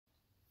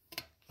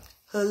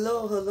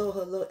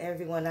Hello,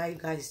 everyone. How you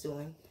guys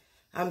doing?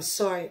 I'm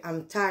sorry,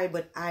 I'm tired,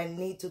 but I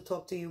need to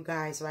talk to you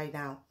guys right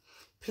now.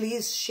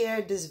 Please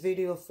share this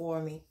video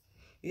for me.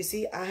 You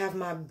see, I have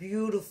my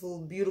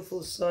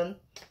beautiful son,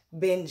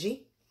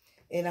 Benji,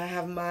 and I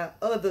have my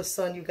other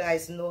son. You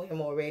guys know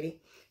him already.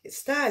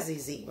 It's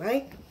Tazizi,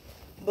 right?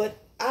 But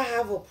I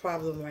have a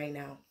problem right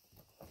now.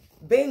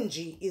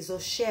 Benji is a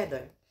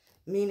shedder,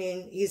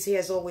 meaning his hair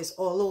is always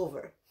all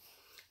over.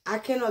 I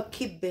cannot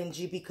keep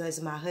Benji because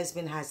my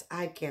husband has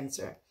eye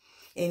cancer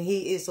and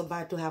he is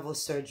about to have a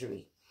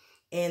surgery.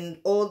 And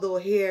although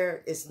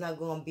hair is not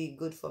going to be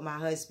good for my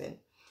husband,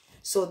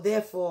 so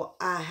therefore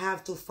I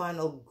have to find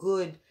a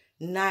good,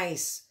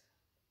 nice,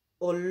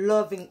 or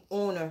loving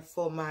owner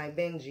for my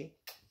Benji.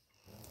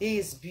 He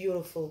is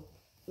beautiful.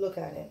 Look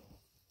at him.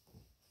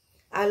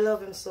 I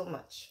love him so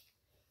much.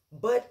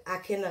 But I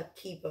cannot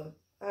keep him.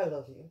 I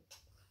love you.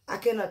 I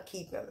cannot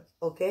keep him,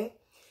 okay?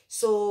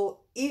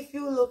 So if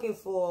you're looking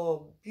for a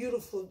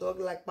beautiful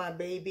dog like my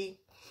baby,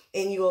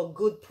 and you're a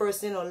good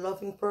person or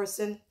loving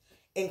person,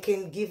 and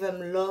can give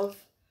him love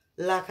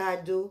like I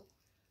do,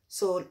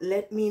 so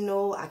let me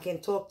know. I can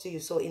talk to you.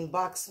 So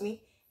inbox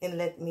me and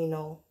let me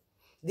know.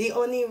 The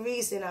only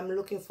reason I'm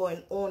looking for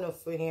an owner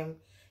for him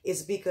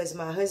is because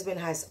my husband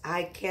has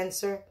eye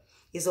cancer.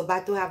 He's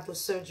about to have the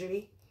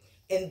surgery.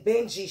 And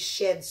Benji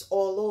sheds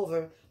all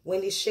over.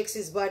 When he shakes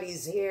his body,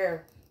 his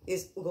hair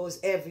goes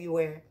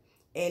everywhere.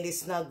 And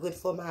it's not good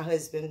for my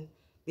husband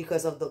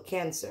because of the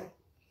cancer.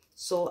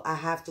 So I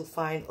have to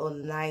find a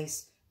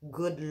nice,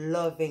 good,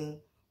 loving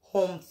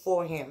home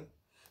for him.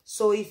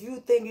 So if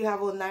you think you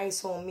have a nice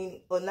home,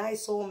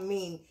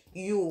 mean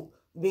you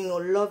being a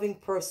loving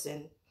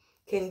person,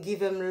 can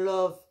give him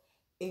love,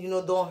 and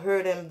don't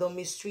hurt him, don't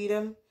mistreat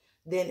him,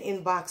 then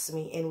inbox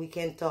me and we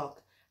can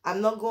talk.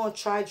 I'm not going to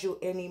charge you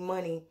any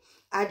money.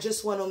 I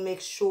just want to make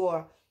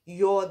sure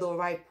you're the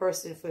right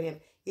person for him.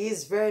 He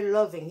is very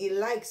loving. He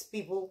likes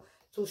people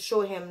to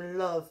show him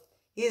love.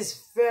 He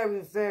is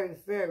very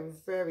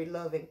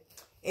loving.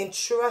 And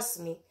trust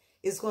me,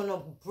 it's going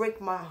to break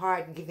my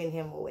heart giving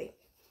him away.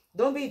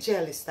 Don't be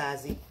jealous,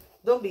 Tazi.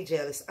 Don't be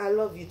jealous. I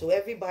love you too.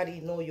 Everybody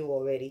know you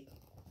already.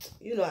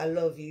 You know I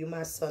love you. You're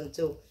my son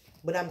too.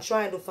 But I'm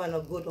trying to find a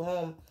good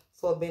home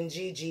for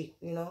Benji,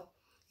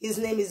 His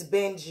name is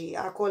Benji.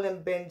 I call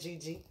him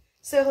Benji.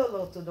 Say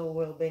hello to the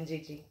world,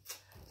 Benji. Say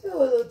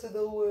hello to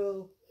the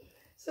world.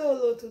 Say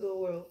hello to the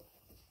world.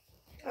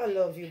 I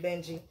love you,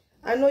 Benji.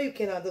 I know you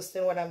can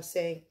understand what I'm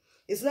saying.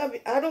 It's not,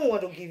 I don't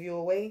want to give you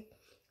away,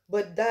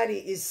 but daddy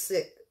is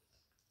sick.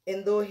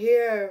 And though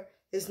hair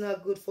is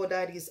not good for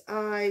daddy's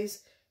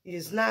eyes,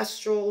 his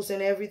nostrils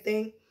and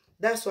everything,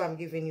 that's why I'm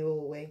giving you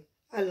away.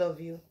 I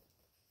love you.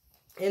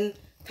 And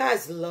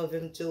Taz love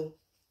him too.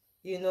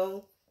 He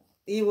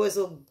was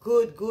a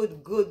good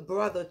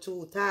brother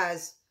to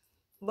Taz.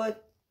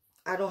 But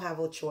I don't have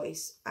a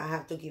choice. I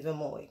have to give him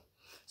away.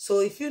 So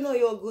if you know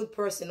you're a good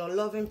person, a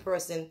loving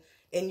person,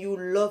 and you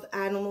love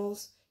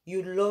animals,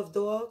 you love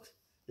dogs,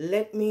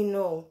 let me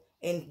know,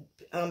 and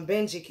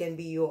Benji can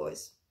be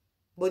yours.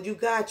 But you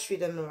gotta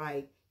treat him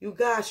right. You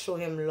gotta show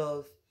him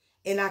love.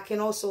 And I can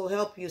also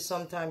help you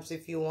sometimes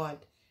if you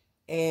want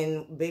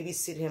and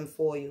babysit him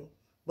for you.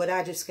 But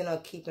I just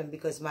cannot keep him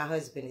because my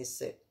husband is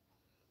sick.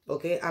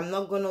 Okay? I'm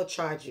not gonna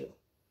charge you.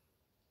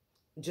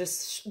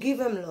 Just give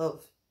him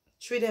love.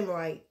 Treat him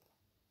right.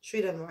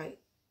 Treat him right.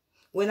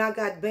 When I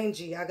got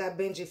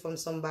Benji from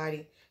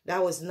somebody.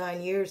 That was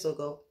 9 years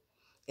ago.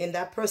 And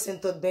that person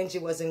thought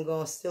Benji wasn't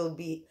going to still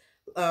be,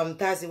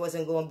 Tazi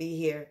wasn't going to be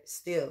here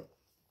still.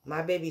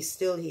 My baby's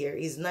still here.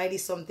 He's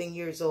 90-something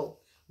years old,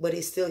 but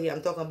he's still here.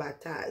 I'm talking about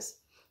Taz.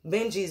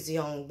 Benji's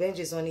young.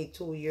 Benji's only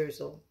 2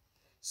 years old.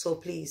 So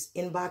please,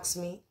 inbox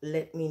me,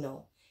 let me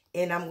know.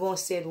 And I'm going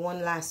to say it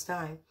one last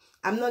time.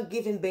 I'm not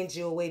giving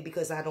Benji away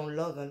because I don't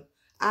love him.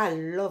 I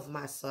love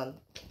my son.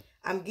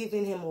 I'm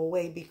giving him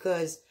away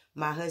because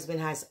my husband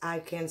has eye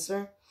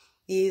cancer.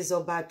 He is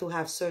about to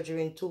have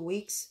surgery in 2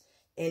 weeks,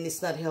 and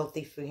it's not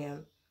healthy for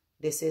him.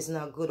 This is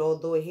not good,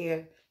 although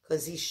here,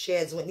 because he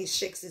sheds, when he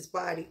shakes his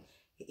body,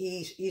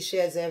 he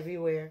sheds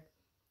everywhere,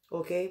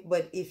 okay?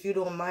 But if you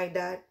don't mind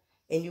that,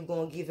 and you're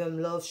going to give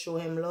him love, show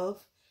him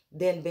love,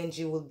 then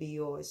Benji will be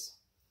yours.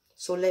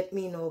 So let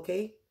me know,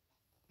 okay?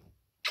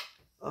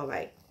 All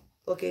right.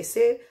 Okay,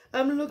 say,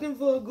 I'm looking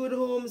for a good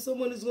home.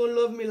 Someone is going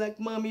to love me like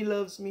mommy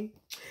loves me.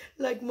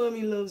 Like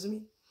mommy loves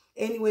me.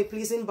 Anyway,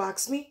 please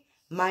inbox me.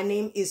 My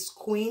name is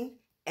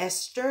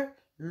QueenEsther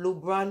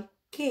Lubrun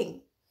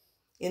King.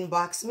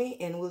 Inbox me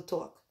and we'll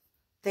talk.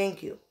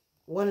 Thank you.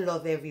 One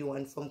love,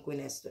 everyone, from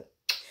QueenEsther.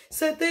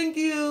 So thank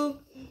you.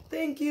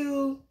 Thank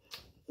you.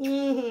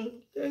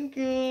 Thank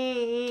you.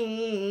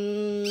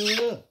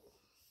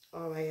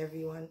 All right,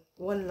 everyone.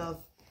 One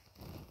love.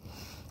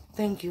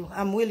 Thank you.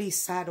 I'm really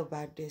sad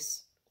about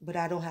this, but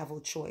I don't have a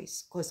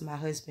choice because my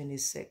husband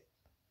is sick.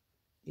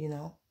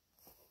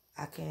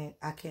 I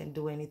can't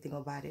do anything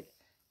about it.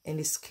 And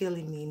it's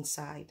killing me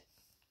inside.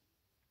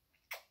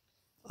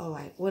 All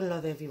right. One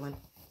love, everyone.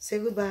 Say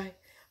goodbye.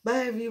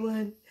 Bye,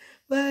 everyone.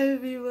 Bye,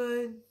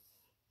 everyone.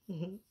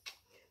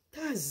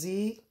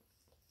 Tazi.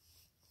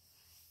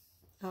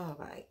 All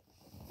right.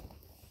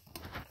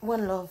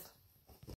 One love.